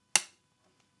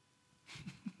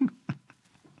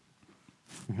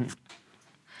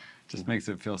Just makes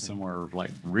it feel somewhere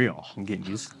like real. I'm getting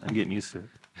used to it.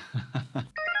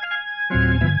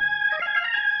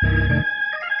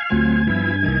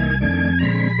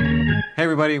 Hey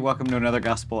everybody, welcome to another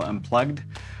Gospel Unplugged.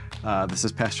 This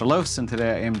is Pastor Los, and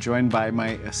today I am joined by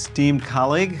my esteemed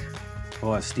colleague.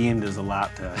 Well, esteemed is a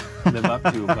lot to live up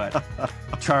to, but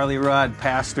Charlie Rudd,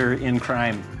 pastor in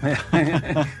crime.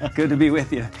 Good to be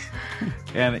with you.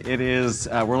 And it is,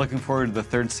 we're looking forward to the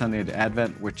third Sunday of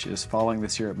Advent, which is falling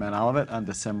this year at Mount Olivet on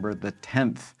December the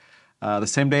 10th. The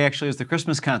same day actually as the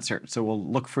Christmas concert, so we'll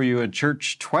look for you in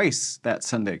church twice that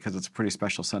Sunday because it's a pretty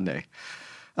special Sunday.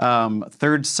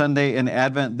 Third Sunday in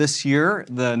Advent this year,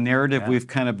 the narrative we've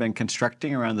kind of been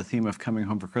constructing around the theme of coming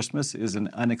home for Christmas is an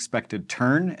unexpected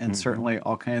turn, and certainly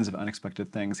all kinds of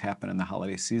unexpected things happen in the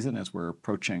holiday season as we're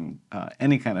approaching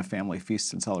any kind of family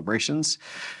feasts and celebrations.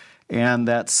 And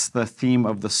that's the theme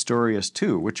of the story is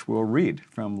 2, which we'll read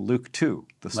from Luke 2,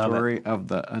 the story of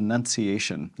the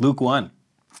Annunciation. Luke 1.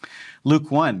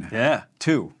 Luke 1, Yeah.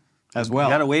 2 as well.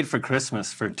 You got to wait for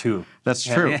Christmas for 2. That's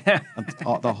true.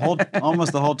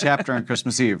 Almost the whole chapter on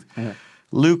Christmas Eve. Yeah.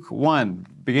 Luke 1,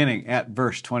 beginning at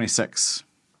verse 26.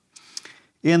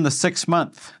 In the 6th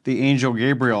month, the angel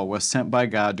Gabriel was sent by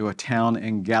God to a town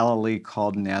in Galilee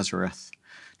called Nazareth,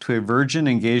 to a virgin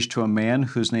engaged to a man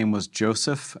whose name was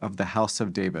Joseph of the house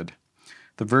of David.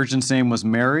 The virgin's name was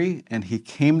Mary, and he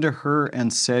came to her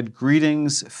and said,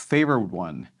 "Greetings, favored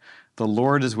one, the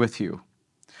Lord is with you."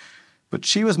 But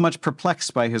she was much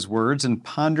perplexed by his words and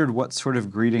pondered what sort of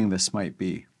greeting this might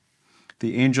be.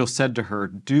 The angel said to her,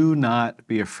 "Do not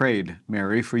be afraid,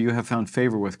 Mary, for you have found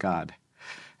favor with God.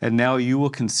 And now you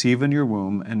will conceive in your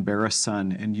womb and bear a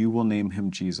son, and you will name him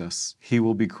Jesus. He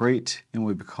will be great and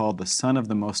will be called the Son of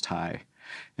the Most High.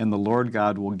 And the Lord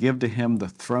God will give to him the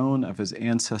throne of his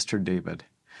ancestor David.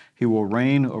 He will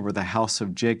reign over the house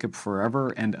of Jacob forever,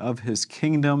 and of his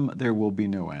kingdom there will be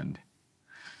no end."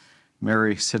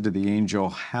 Mary said to the angel,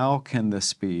 "How can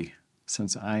this be,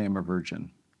 since I am a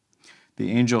virgin?" The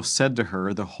angel said to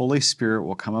her, "The Holy Spirit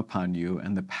will come upon you,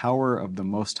 and the power of the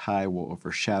Most High will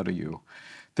overshadow you.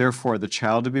 Therefore, the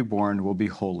child to be born will be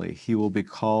holy. He will be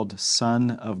called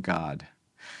Son of God.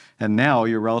 And now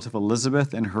your relative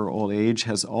Elizabeth, in her old age,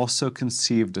 has also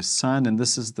conceived a son, and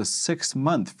this is the 6th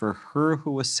month for her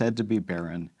who was said to be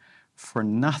barren. For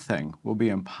nothing will be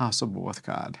impossible with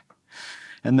God."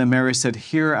 And then Mary said,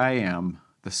 "Here I am,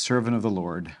 the servant of the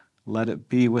Lord. Let it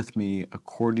be with me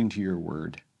according to your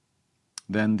word."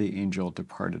 Then the angel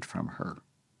departed from her.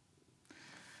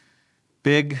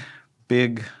 Big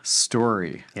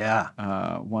story. Yeah.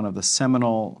 One of the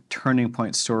seminal turning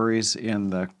point stories in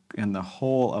the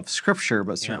whole of Scripture,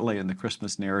 but certainly in the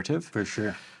Christmas narrative. For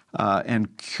sure.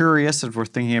 And curious as we're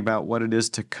thinking about what it is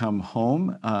to come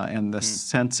home and the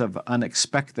sense of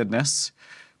unexpectedness.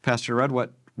 Pastor Rudd,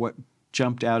 what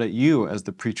jumped out at you as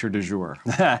the preacher du jour?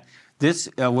 This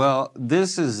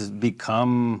has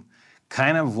become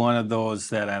kind of one of those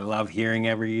that I love hearing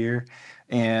every year.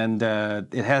 And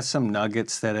it has some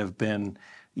nuggets that have been,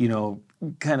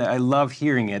 I love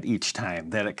hearing it each time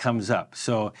that it comes up.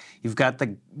 So you've got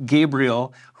the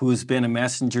Gabriel, who's been a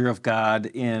messenger of God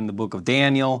in the book of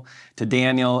Daniel,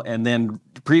 and then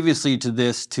previously to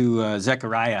this to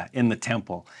Zechariah in the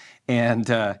temple, and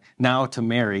now to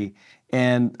Mary.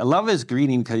 And I love his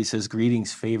greeting because he says,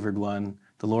 "Greetings, favored one,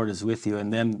 the Lord is with you."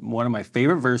 And then one of my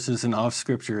favorite verses in all of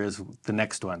Scripture is the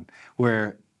next one,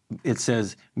 where it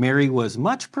says, "Mary was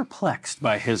much perplexed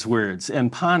by his words and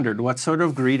pondered what sort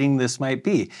of greeting this might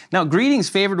be." Now, "Greetings,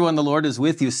 favored one, the Lord is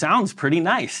with you" sounds pretty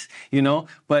nice,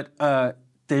 but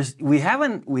we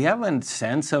haven't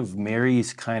sense of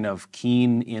Mary's kind of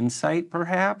keen insight,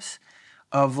 perhaps,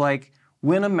 of like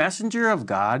when a messenger of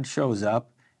God shows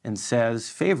up and says,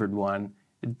 "favored one,"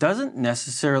 it doesn't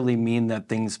necessarily mean that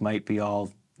things might be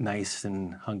all nice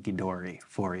and hunky-dory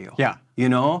for you. Yeah.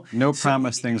 No So,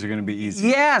 promise things are going to be easy.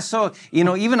 Yeah, so,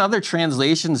 even other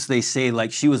translations, they say,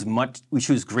 like, she was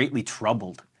greatly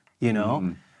troubled,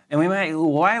 And we might,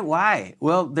 why?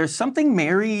 Well, there's something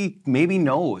Mary maybe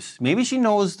knows. Maybe she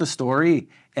knows the story,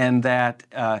 and that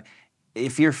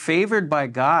if you're favored by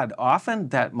God, often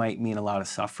that might mean a lot of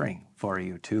suffering for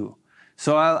you, too.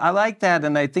 So I like that,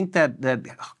 and I think that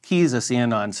keys us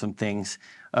in on some things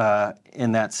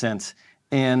in that sense.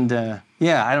 And I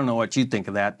don't know what you think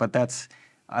of that, but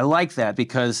I like that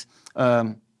because,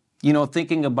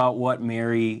 thinking about what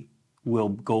Mary will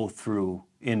go through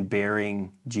in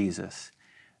bearing Jesus,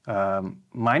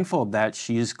 mindful of that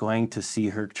she is going to see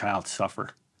her child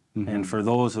suffer. Mm-hmm. And for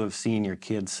those who have seen your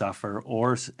kid suffer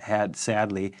or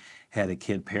sadly had a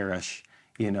kid perish,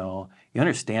 You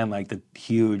understand like the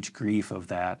huge grief of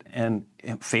that, and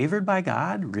favored by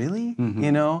God, really,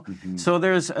 So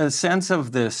there's a sense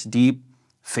of this deep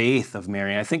faith of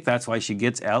Mary. I think that's why she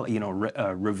gets,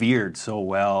 revered so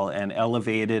well and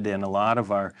elevated in a lot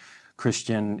of our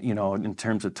Christian, in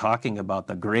terms of talking about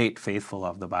the great faithful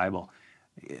of the Bible.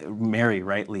 Mary,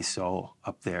 rightly so,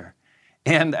 up there.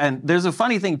 And there's a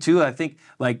funny thing too. I think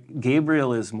like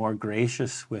Gabriel is more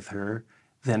gracious with her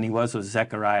than he was with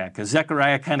Zechariah, because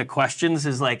Zechariah kind of questions,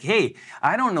 is like, hey,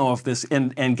 I don't know if this,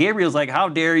 and Gabriel's like, how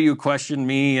dare you question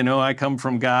me? I come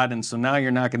from God, and so now you're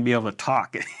not going to be able to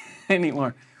talk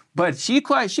anymore. But she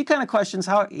kind of questions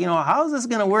how is this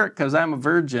going to work? Because I'm a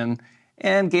virgin.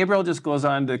 And Gabriel just goes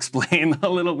on to explain a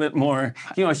little bit more.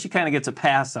 She kind of gets a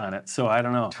pass on it. So I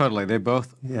don't know. Totally. They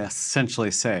both essentially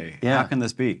say, Yeah. how can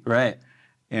this be? Right.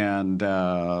 And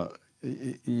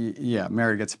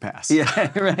Mary gets a pass.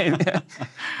 Yeah, right.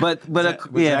 But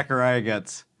Zechariah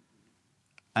gets,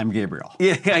 I'm Gabriel.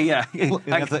 Yeah.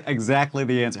 That's exactly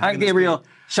the answer. I'm Gabriel.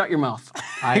 Shut your mouth.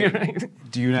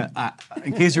 Do you not?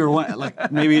 In case you were wondering,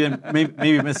 like maybe you didn't,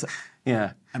 maybe miss.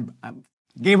 Yeah. I'm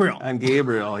Gabriel. I'm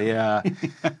Gabriel. Yeah.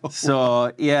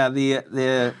 So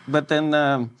but then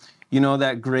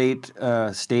that great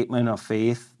statement of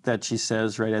faith that she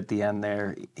says right at the end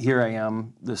there. Here I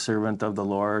am, the servant of the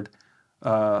Lord.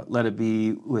 Let it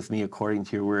be with me according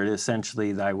to your word.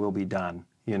 Essentially, thy will be done.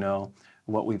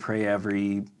 What we pray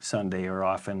every Sunday or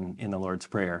often in the Lord's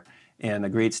Prayer. And a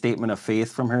great statement of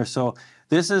faith from her. So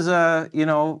this is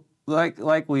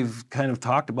like we've kind of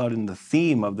talked about in the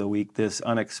theme of the week, this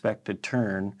unexpected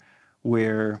turn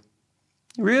where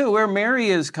Mary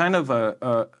is kind of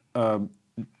a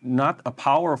not a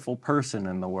powerful person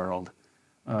in the world.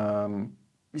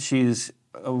 She's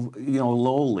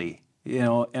lowly,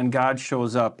 and God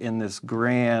shows up in this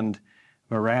grand,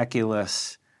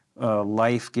 miraculous,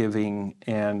 life-giving,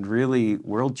 and really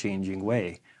world-changing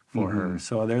way for her.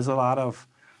 So there's a lot of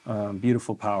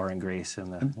beautiful power and grace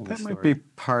in the story. That might be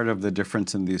part of the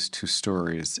difference in these two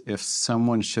stories. If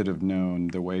someone should have known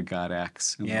the way God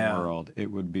acts in the world, it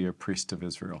would be a priest of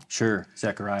Israel. Sure,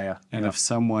 Zechariah. And if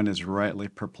someone is rightly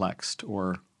perplexed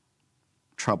or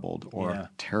troubled or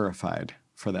terrified,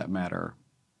 for that matter,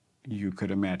 you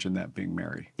could imagine that being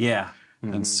Mary. Yeah.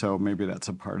 Mm-hmm. And so maybe that's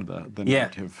a part of the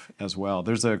narrative as well.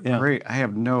 There's a great, I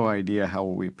have no idea how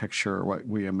we picture, what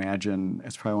we imagine.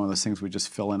 It's probably one of those things we just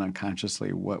fill in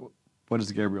unconsciously. What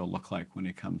does Gabriel look like when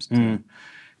he comes to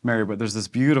Mary? But there's this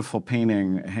beautiful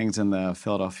painting, it hangs in the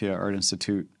Philadelphia Art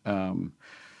Institute,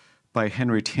 by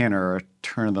Henry Tanner, a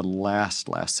turn of the last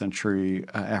century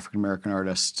African-American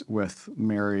artist, with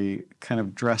Mary kind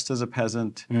of dressed as a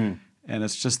peasant. And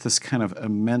it's just this kind of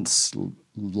immense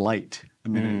light. I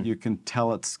mean, you can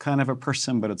tell it's kind of a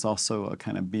person, but it's also a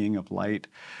kind of being of light.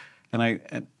 And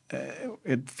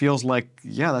it feels like,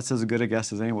 that's as good a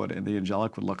guess as anyone the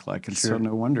angelic would look like. And so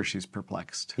no wonder she's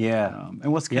perplexed. Yeah.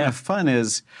 And what's kind of fun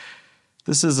is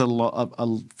this is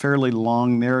a fairly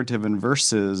long narrative in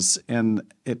verses, and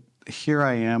here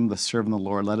I am, the servant of the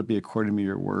Lord, let it be according to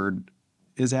your word,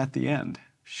 is at the end.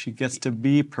 She gets to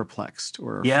be perplexed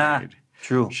or afraid. Yeah.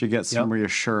 True. She gets some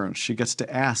reassurance. She gets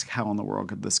to ask how in the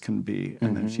world this can be.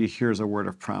 And then she hears a word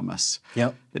of promise.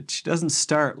 Yep. She doesn't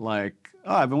start like,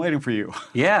 I've been waiting for you.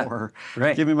 Yeah. Or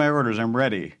give me my orders, I'm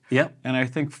ready. Yep. And I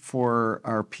think for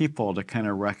our people to kind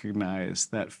of recognize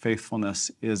that faithfulness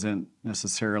isn't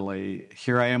necessarily,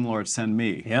 here I am, Lord, send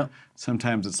me. Yep.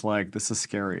 Sometimes it's like, this is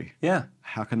scary. Yeah.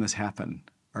 How can this happen?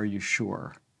 Are you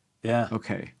sure? Yeah.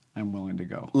 Okay, I'm willing to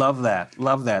go. Love that.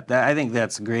 I think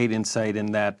that's great insight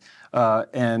in that.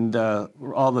 And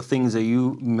all the things that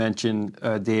you mentioned,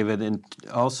 David, and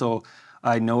also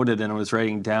I noted and I was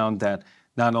writing down that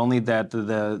not only that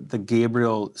the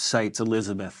Gabriel cites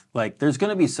Elizabeth, like there's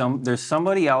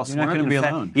somebody else. You're not going to be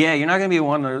alone. Yeah, you're not going to be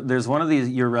one. There's one of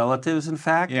your relatives, in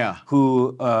fact,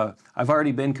 who I've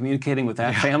already been communicating with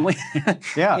that family.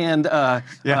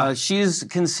 And she's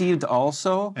conceived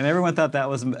also. And everyone thought that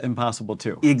was impossible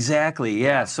too. Exactly,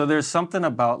 yeah. So there's something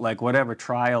about like whatever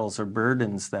trials or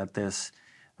burdens that this,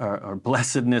 or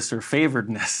blessedness or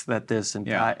favoredness that this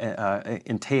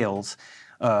entails,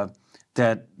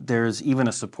 that there's even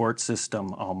a support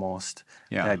system almost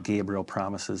that Gabriel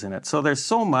promises in it. So there's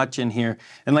so much in here.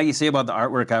 And like you say about the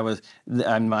artwork,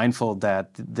 I'm mindful that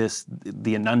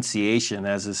the Annunciation,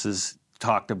 as this is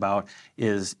talked about,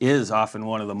 is often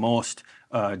one of the most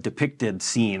depicted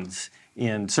scenes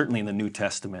certainly in the New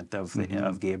Testament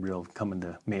of Gabriel coming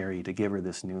to Mary to give her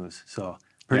this news. So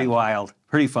pretty wild,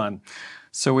 pretty fun.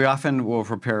 So we often will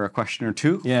prepare a question or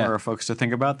two Yeah. for our folks to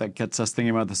think about that gets us thinking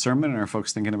about the sermon and our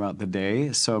folks thinking about the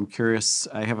day. So I'm curious,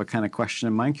 I have a kind of question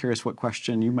in mind. Curious what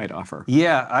question you might offer.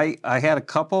 Yeah, I had a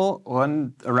couple.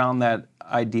 One around that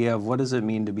idea of what does it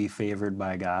mean to be favored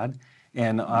by God,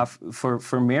 and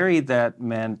for Mary that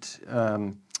meant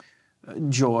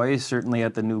joy, certainly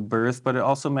at the new birth, but it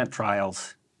also meant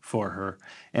trials for her.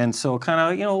 And so,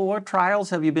 kind of, what trials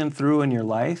have you been through in your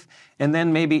life, and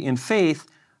then maybe in faith,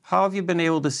 how have you been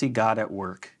able to see God at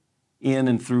work in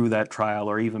and through that trial,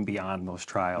 or even beyond those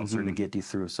trials, or to get you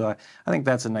through? So I think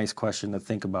that's a nice question to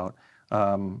think about.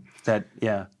 So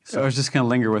I was just going to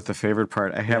linger with the favorite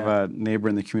part. I have a neighbor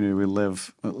in the community we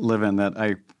live in that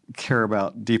I care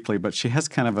about deeply, but she has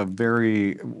kind of a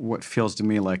very, what feels to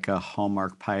me like a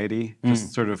hallmark piety,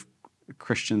 just sort of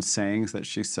Christian sayings that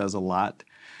she says a lot.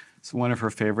 So one of her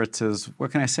favorites is,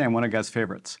 what can I say? I'm one of God's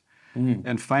favorites.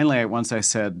 And finally, once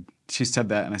she said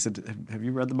that, and I said, have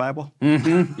you read the Bible?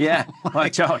 Yeah,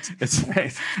 watch out.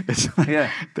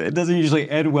 It doesn't usually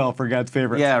end well for God's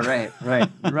favorites. Yeah, right.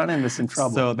 Run into some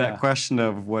trouble. So that question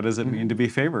of what does it mean to be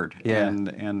favored? Yeah.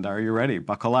 And are you ready?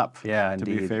 Buckle up. Yeah, To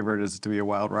be indeed. favored is to be a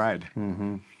wild ride.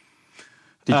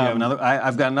 Did you have another?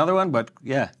 I've got another one, but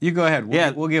yeah. You go ahead.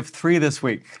 We'll give 3 this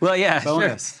week. Well, yeah,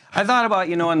 Bonus. sure. I thought about,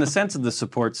 in the sense of the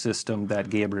support system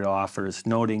that Gabriel offers,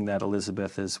 noting that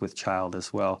Elizabeth is with child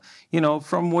as well.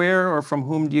 From where or from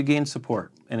whom do you gain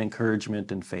support and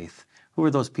encouragement and faith? Who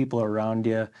are those people around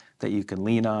you that you can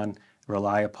lean on,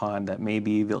 rely upon, that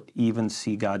maybe will even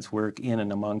see God's work in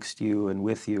and amongst you and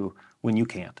with you when you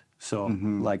can't? So,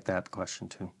 like that question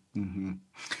too.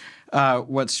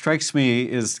 What strikes me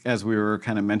is, as we were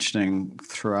kind of mentioning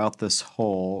throughout this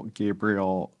whole,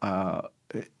 Gabriel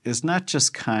is not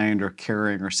just kind or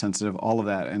caring or sensitive, all of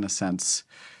that in a sense,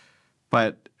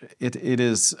 but it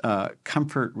is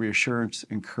comfort, reassurance,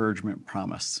 encouragement,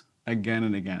 promise, again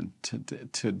and again,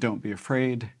 to don't be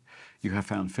afraid, you have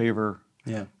found favor.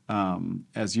 Yeah.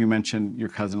 As you mentioned, your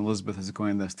cousin Elizabeth is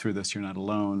going through this, you're not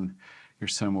alone, your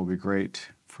son will be great.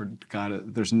 For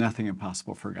God, there's nothing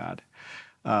impossible for God.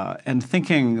 And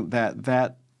thinking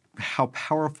that how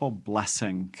powerful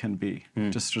blessing can be.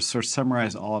 Just to sort of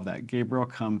summarize all of that, Gabriel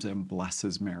comes and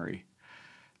blesses Mary.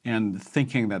 And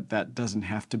thinking that doesn't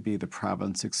have to be the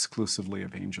province exclusively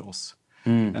of angels.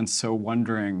 And so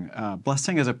wondering,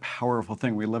 blessing is a powerful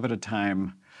thing. We live at a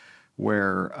time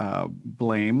where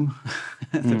blame,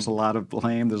 there's a lot of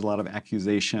blame, there's a lot of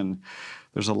accusation,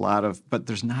 but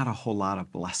there's not a whole lot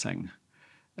of blessing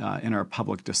in our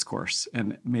public discourse.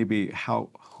 And maybe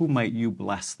who might you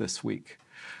bless this week?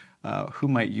 Who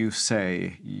might you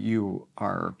say, you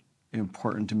are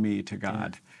important to me, to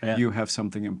God? Yeah. You have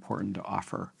something important to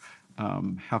offer.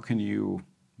 How can you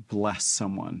bless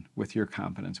someone with your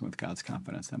confidence and with God's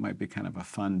confidence? That might be kind of a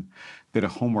fun bit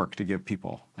of homework to give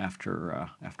people after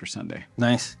Sunday.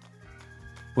 Nice.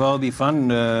 Well, it'll be fun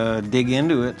to dig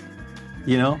into it,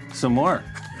 some more.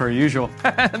 Per usual.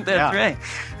 That's right.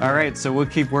 All right, so we'll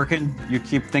keep working. You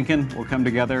keep thinking. We'll come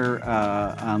together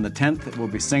on the 10th. We'll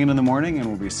be singing in the morning and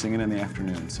we'll be singing in the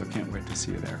afternoon. So can't wait to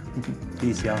see you there.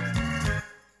 Peace, y'all.